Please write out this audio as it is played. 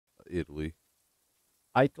Italy.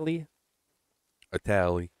 Italy?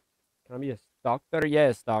 Italy. Can I be a doctor?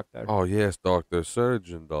 Yes, doctor. Oh, yes, doctor.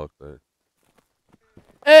 Surgeon, doctor.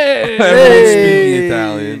 Hey! Everyone's speaking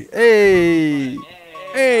Italian. Hey!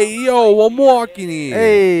 Hey, yo, I'm walking here.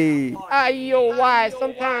 Hey! Ayo, why?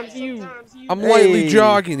 Sometimes you. I'm lightly Hey.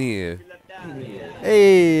 jogging here.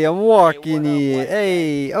 Hey, I'm walking here.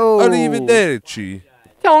 Hey, oh. Arrivederci.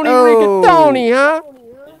 Tony Oh. Rigatoni, huh?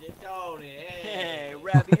 Hey,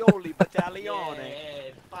 ravioli battaglione.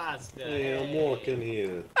 Pasta. Hey, I'm walking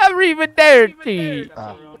here. Arrivederci.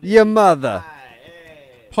 Your mother.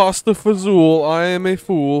 Pasta fazool, I am a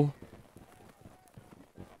fool.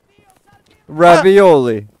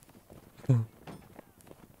 Ravioli.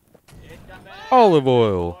 Olive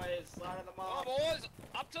oil.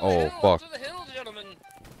 Oh, hill, fuck. up to the hill, gentlemen.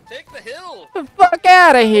 Take the hill. The fuck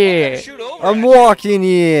out of here. Shoot over. I'm walking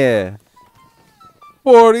here.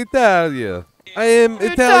 For Italia. I am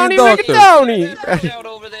Italian Tony doctor. Rigatoni. Right out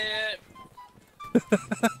over there.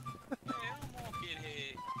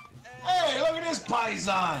 Hey, look at this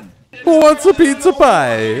paisan. Who wants a pizza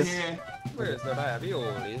pie? Where's the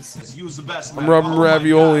raviolis? Let's use the best. I'm rubbing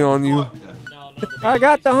ravioli on you. I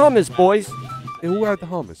got the hummus, boys. Hey, who got the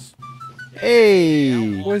hummus?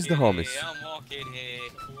 Hey. Where's the hummus? I'm walking here.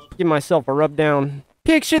 Give myself a rub down.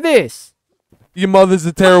 Picture this. Your mother's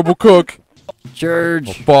a terrible cook. Oh,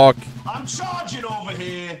 George. fuck. I'm charging over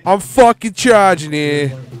here. I'm fucking charging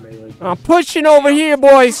here. I'm pushing over here,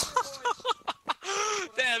 boys.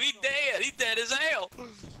 Damn, he dead. He dead as hell.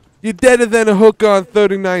 You're deader than a hook on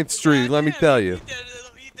 39th Street, let me tell you. He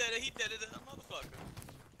dead as a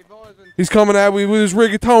motherfucker. He's coming at me with his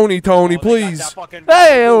rigatoni, Tony, please.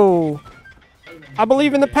 Hey, oh. I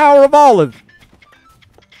believe in the power of olive.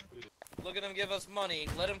 Look at him give us money.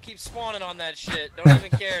 Let him keep spawning on that shit. Don't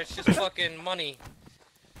even care. It's just fucking money.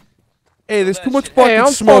 Hey, there's too much Hey, fucking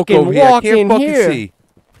I'm smoke fucking over here. I walking can't fucking here. see.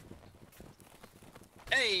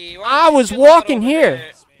 Hey, I was walking here.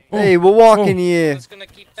 Hey, we're walking here. Just gonna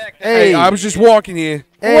keep back Hey. Hey, I was just walking here.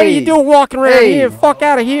 Hey. What are you doing walking around Hey. here? Fuck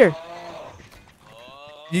out of here.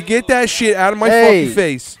 You get that shit out of my Hey. fucking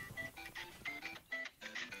face.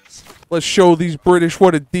 Let's show these British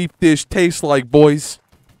what a deep dish tastes like, boys.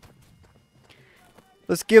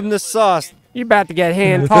 Let's give him the sauce. You about to get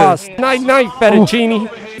hand tossed. Night, night,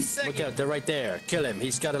 fettuccine. Look out, they're right there. Kill him.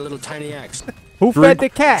 He's got a little tiny axe. Who fed the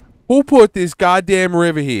cat? Who put this goddamn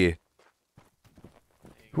river here?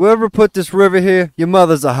 Whoever put this river here, your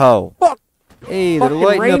mother's a hoe. Fuck. Hey, they're Fucking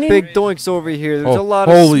lighting raining? up big doinks over here. There's a lot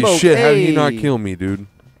of holy smoke. shit, how did he Hey. not kill me, dude?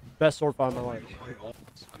 Best sword fight of my life.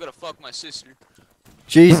 I'm gonna fuck my sister.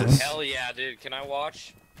 Jesus. Hell yeah, dude. Can I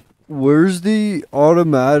watch? Where's the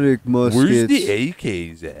automatic muskets? Where's the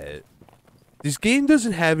AKs at? This game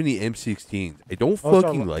doesn't have any M16s. I don't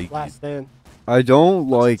fucking like it. Last stand. I don't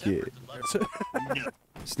like it.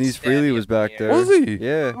 Sneeze Freely was back there. Was he?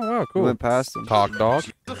 Yeah. Oh, wow, We cool. went past him. Talk dog.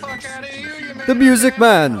 The Music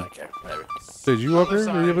Man. Did you up here?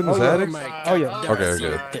 Are you up in this yeah. attic? Oh, yeah. Okay,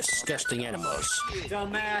 okay. Disgusting animals.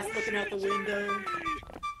 Dumbass looking out the window.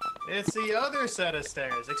 It's the other set of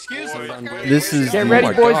stairs. Excuse me. This is Get Oh ready,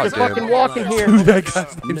 my boys. God, We're Dan. fucking walking here. Dude, that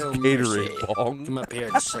guy's name's No Catering mercy. Bong. Come up here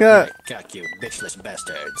and suck Yeah. my cock, you bitchless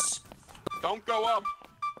bastards. Don't go up.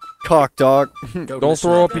 cock dog. Don't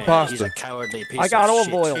throw up your pasta. He's a cowardly piece I got of olive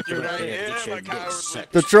shit. oil. Come up here and get your dick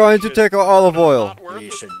sucked. They're trying to take our olive oil.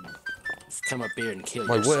 You should come up here and kill Like,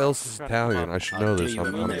 what yourself. else is Italian? I should know I'll this. do you a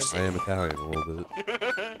I mercy. am Italian a little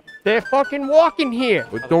bit. They're fucking walking here.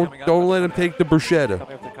 But don't let him take the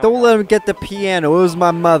bruschetta. Don't let him get the piano. It was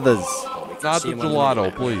my mother's. Not the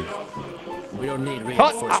gelato, please. We don't need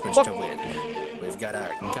Cut. reinforcements Fuck. to win. We've got our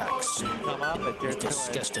cocks. These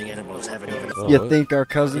disgusting animals haven't even. You think our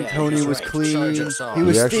cousin Yeah, Tony he's was right. clean? Charge us all. He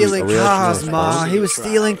was Are we actually- stealing are we actually cars, gonna Ma. spawn? He was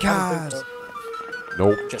stealing cars.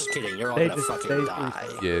 Nope. Just kidding. You're all They gonna just fucking stay die.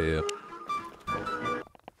 Yeah.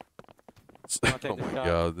 Oh my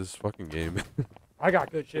god, this fucking game. I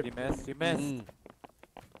got good shit. You missed. You missed.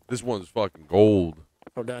 This one's fucking gold.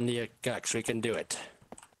 Hold on to your cocks. We can do it.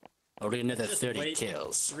 Only another 30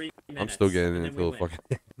 kills. I'm still getting into the fucking.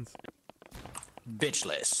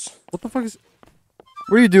 Bitchless. What the fuck is?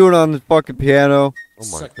 What are you doing on the fucking piano? Oh my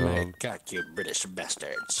Suck my god. cock, you British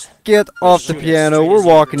bastards. Get off the piano. We're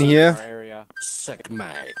walking here. Area. Suck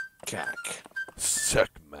my cock. Suck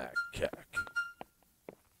my cock.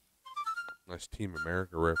 Nice Team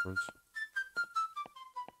America reference.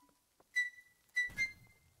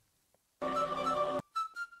 Oh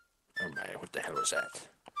my, what the hell was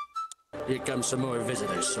that? Here come some more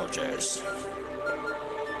visitors, soldiers.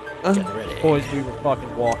 Get ready. Boys, we were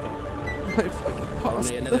fucking walking.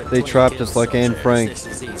 Only another They 20 trapped kills, us like Anne soldiers. Frank. This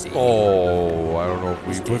is easy. Oh, I don't know if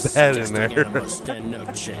we These put that in disgusting there. animals stand no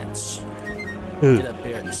chance. Get up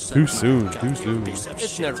here and suck Too my soon, cock, too you soon. piece of It's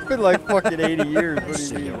shit. never. It's been like fucking 80 years. What do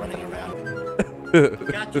See you you mean? running around.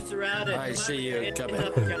 Got you surrounded. I see you It's coming.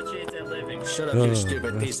 up, you got a chance at living. Shut up, you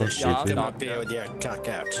stupid piece of shit. Yeah, Come I'm up here with your cock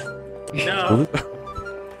out. No.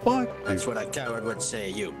 Fuck. That's what a coward would say,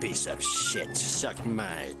 you piece of shit. Suck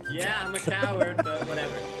my. Yeah, I'm a coward, but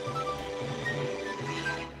whatever.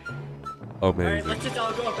 Alright, Amazing. let's just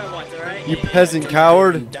all go up at once, alright? You peasant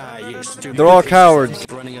coward. Die, you stupid. They're all piece of cowards.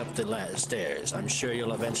 shit. Running up the stairs. I'm sure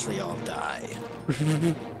you'll eventually all die.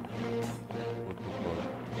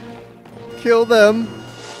 Kill them.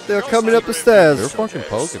 They're coming up the They're stairs. fucking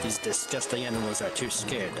poking. These disgusting animals are too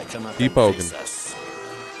scared to come up Keep and face poking. us.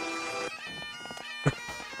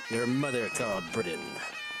 Your mother called Britain.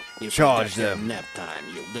 You Charge forgot your them. Nap time,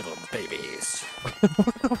 you little babies.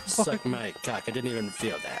 Suck my cock. I didn't even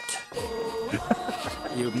feel that.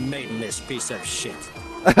 You maidenless piece of shit.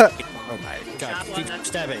 Oh my god.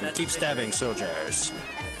 Keep stabbing, soldiers.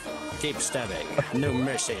 Keep stabbing. No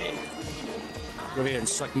mercy. Go here and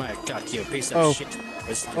suck my cock, you piece of Oh. shit.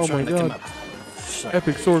 It's Oh trying my to come God. up. Suck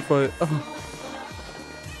Epic my- sword fight. Oh.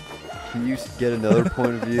 Can you get another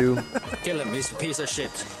point of view? Kill him, he's a piece of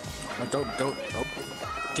shit. Oh, don't.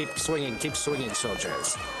 Keep swinging,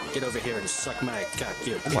 soldiers. Get over here and suck my cock,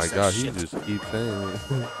 you Oh piece my of god, he shit. just keeps saying it.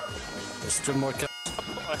 There's two more co-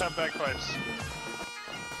 I have bagpipes.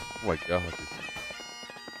 Oh my god.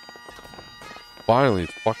 Finally,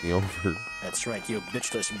 it's fucking over. That's right, you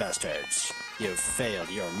bitchless bastards. You failed.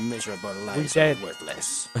 Your miserable lives dead. are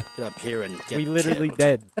worthless. Get up here and get We literally killed.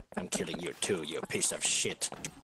 dead. I'm killing you too, you piece of shit.